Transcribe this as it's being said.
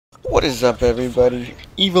What is up, everybody?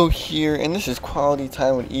 eVo here, and this is Quality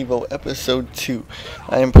Time with eVo episode 2.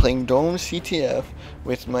 I am playing Dome CTF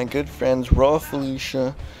with my good friends Raw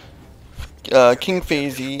Felicia, King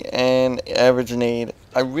Fazy, and Average Nade.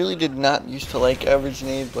 I really did not used to like Average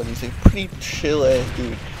Nade, but he's a pretty chill ass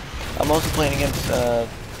dude. I'm also playing against a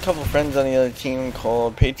couple friends on the other team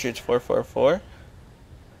called Patriots444,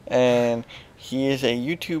 and he is a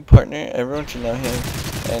YouTube partner. Everyone should know him.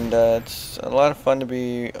 And it's a lot of fun to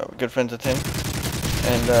be good friends with him,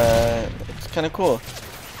 and it's kind of cool.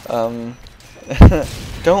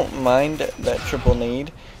 Don't mind that triple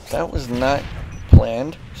nade. That was not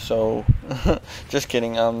planned, so just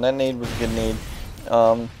kidding. That nade was a good nade,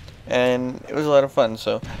 and it was a lot of fun.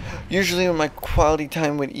 So usually in my quality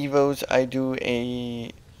time with eVos, I do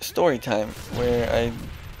a story time where I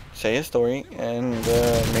say a story and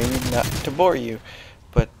maybe not to bore you,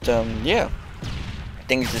 but yeah.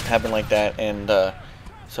 Things just happen like that, and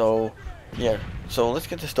so yeah, so let's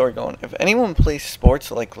get the story going. If anyone plays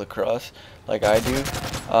sports like lacrosse like I do,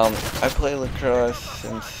 I play lacrosse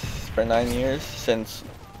for 9 years since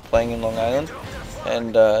playing in Long Island,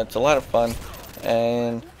 and it's a lot of fun.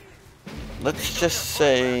 And let's just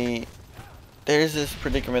say there's this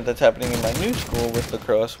predicament that's happening in my new school with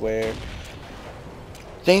lacrosse where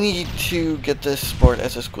they need to get this sport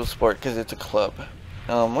as a school sport because it's a club.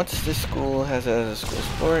 Once this school has it as a school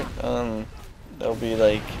sport, they'll be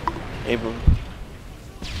like able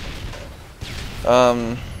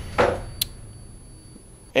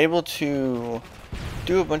to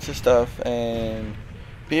do a bunch of stuff and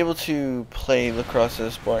be able to play lacrosse as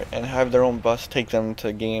a sport and have their own bus take them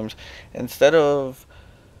to games instead of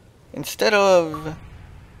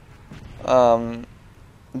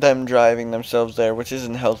them driving themselves there, which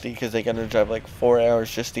isn't healthy because they gotta drive like 4 hours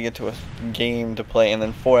just to get to a game to play, and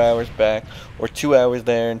then 4 hours back, or 2 hours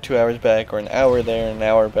there and 2 hours back, or an hour there and an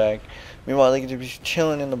hour back. Meanwhile, they could be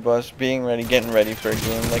chilling in the bus, getting ready for a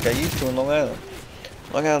game like I used to in Long Island.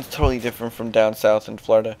 Long Island's totally different from down south in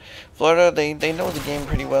Florida. Florida, they know the game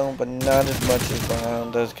pretty well, but not as much as Long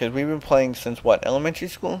Island does, because we've been playing since, what, elementary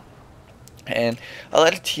school? And a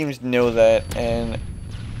lot of teams know that, and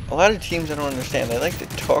a lot of teams I don't understand. They like to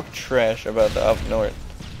talk trash about the up north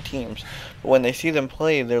teams, but when they see them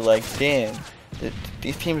play, they're like, damn,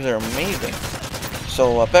 these teams are amazing.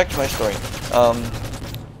 So back to my story.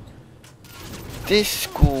 This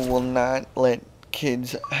school will not let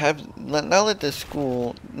kids the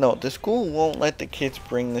school won't let the kids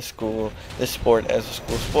bring this sport as a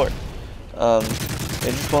school sport.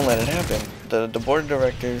 They just won't let it happen. The board of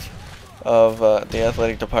directors of the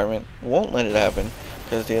athletic department won't let it happen,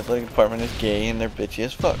 because the athletic department is gay and they're bitchy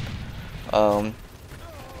as fuck.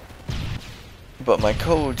 But my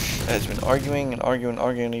coach has been arguing and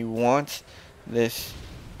arguing. He wants this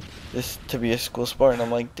to be a school sport, and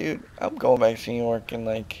I'm like, dude, I'm going back to New York in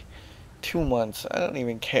like 2 months. I don't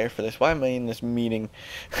even care for this. Why am I in this meeting?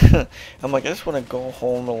 I'm like, I just want to go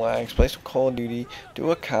home, relax, play some Call of Duty,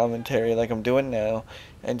 do a commentary like I'm doing now,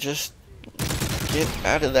 and just get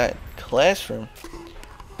out of that classroom.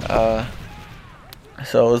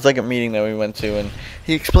 So it was like a meeting that we went to, and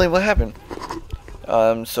he explained what happened.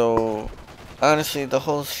 So honestly, the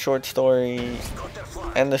whole short story,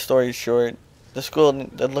 and the story short,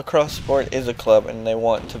 the lacrosse sport is a club, and they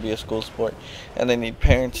want to be a school sport, and they need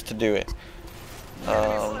parents to do it.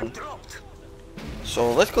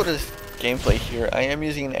 So let's go to this gameplay here. I am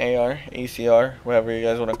using an AR, ACR, whatever you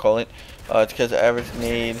guys want to call it. It's because Average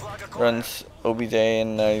Nade runs OBJ,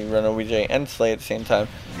 and I run OBJ and Slay at the same time.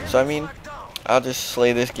 So I mean, I'll just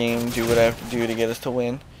slay this game, do what I have to do to get us to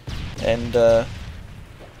win. And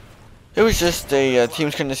it was just a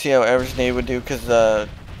team screen to see how Average Nade would do, because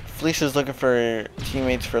Felicia's looking for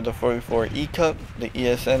teammates for the 44 E Cup, the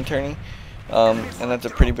ESN tourney. And that's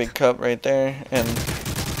a pretty big cup right there. And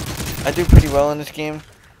I do pretty well in this game.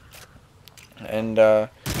 And I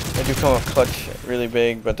do come up clutch really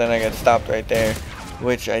big, but then I got stopped right there,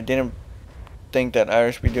 which I didn't think that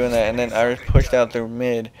Irish would be doing that. And then Irish pushed out through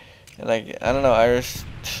mid. Like, I don't know, Irish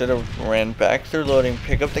should have ran back through loading,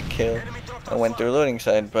 pick up the kill, and went through loading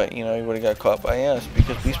side, but, you know, he would have got caught by us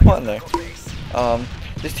because we spawned there.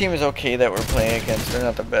 This team is okay that we're playing against. They're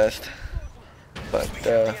not the best, but,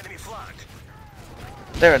 they're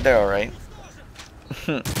alright.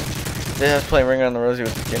 They was playing Ring on the Rosie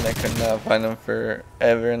with the kid, and I could not find him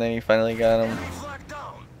forever, and then he finally got him.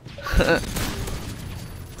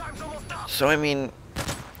 So, I mean,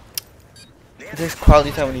 this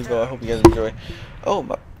quality time with eVo. I hope you guys enjoy. Oh,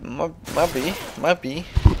 my B.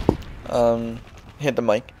 Hit the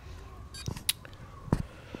mic.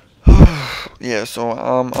 Yeah, so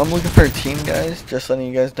I'm looking for a team, guys. Just letting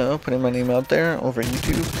you guys know, putting my name out there over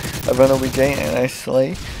YouTube. I run OBJ and I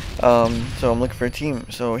slay. So I'm looking for a team.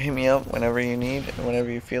 So hit me up whenever you need,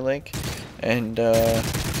 whenever you feel like, and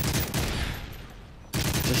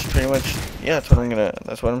just pretty much, yeah,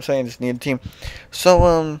 that's what I'm saying. Just need a team.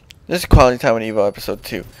 So this is Quality Time with eVo episode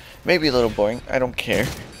 2. Maybe a little boring. I don't care.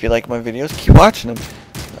 If you like my videos, keep watching them.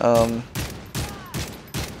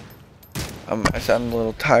 I sound a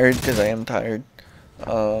little tired because I am tired.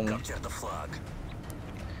 And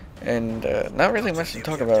not really much to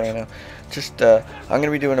talk about right now. Just I'm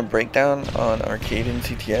gonna be doing a breakdown on Arcade and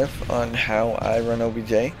CTF on how I run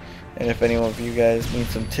OBJ. And if any of you guys need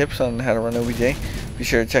some tips on how to run OBJ, be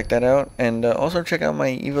sure to check that out. And also check out my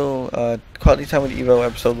eVo Quality Time with eVo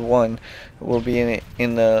episode 1. Will be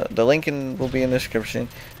in the link will be in the description.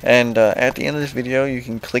 And at the end of this video, you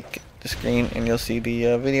can click the screen and you'll see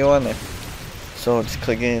the video on there. So just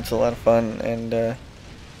click it. It's a lot of fun, and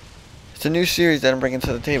it's a new series that I'm bringing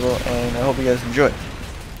to the table, and I hope you guys enjoy it.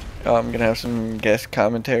 I'm gonna have some guest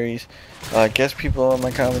commentaries, guest people on my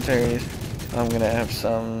commentaries. I'm gonna have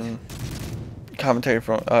some commentary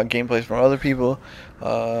from gameplays from other people,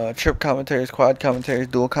 trip commentaries, quad commentaries,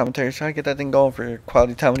 dual commentaries. Trying to get that thing going for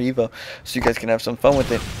Quality Time with eVo, so you guys can have some fun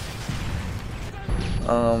with it.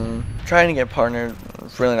 Trying to get partnered.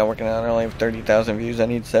 It's really not working out. I only have 30,000 views. I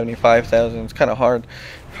need 75,000. It's kind of hard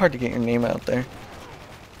to get your name out there.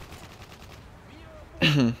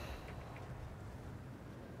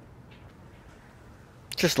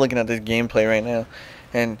 Just looking at this gameplay right now,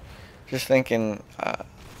 and just thinking,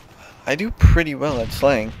 I do pretty well at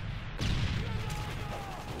slaying.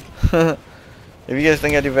 If you guys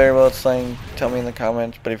think I do very well at slaying, tell me in the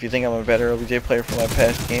comments. But if you think I'm a better OBJ player from my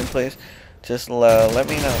past gameplays, just let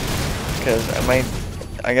me know, because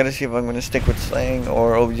I gotta see if I'm gonna stick with slaying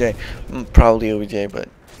or OBJ. Probably OBJ, but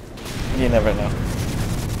you never know.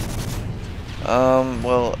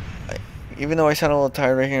 Well, even though I sound a little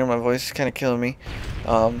tired right here, my voice is kind of killing me.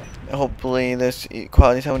 Hopefully this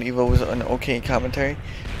Quality Time with eVo was an okay commentary.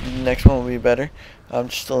 The next one will be better. I'm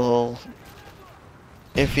just a little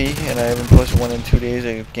iffy, and I haven't posted one in 2 days,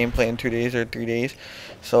 a gameplay in 2 days or 3 days.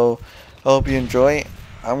 So I hope you enjoy.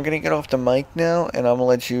 I'm gonna get off the mic now, and I'm gonna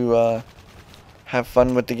let you have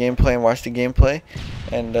fun with the gameplay and watch the gameplay,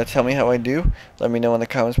 and tell me how I do. Let me know in the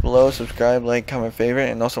comments below. Subscribe, like, comment, favorite,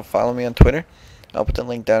 and also follow me on Twitter. I'll put the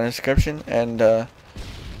link down in the description. And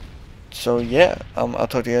so yeah, I'll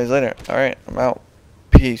talk to you guys later. Alright, I'm out.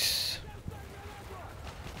 Peace.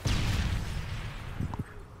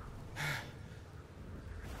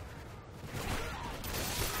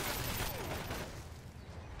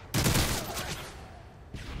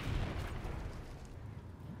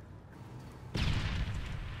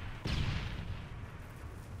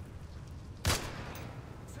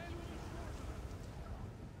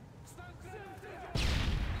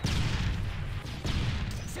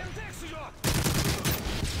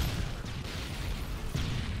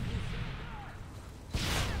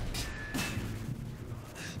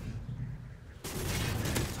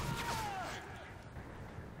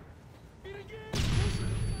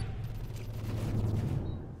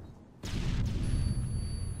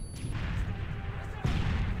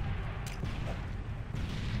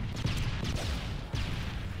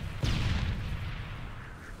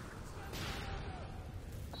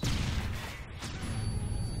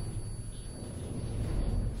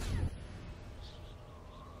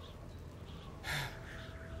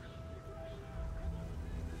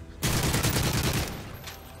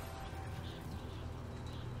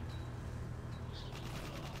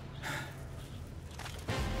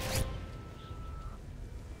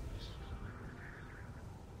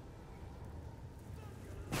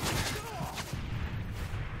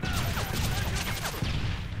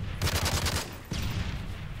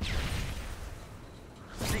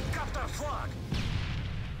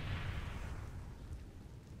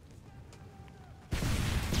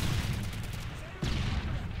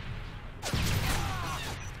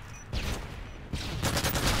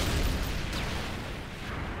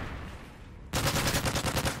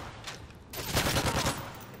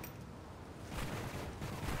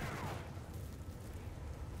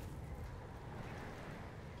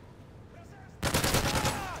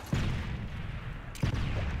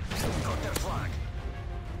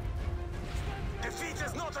 Defeat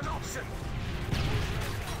is not an option!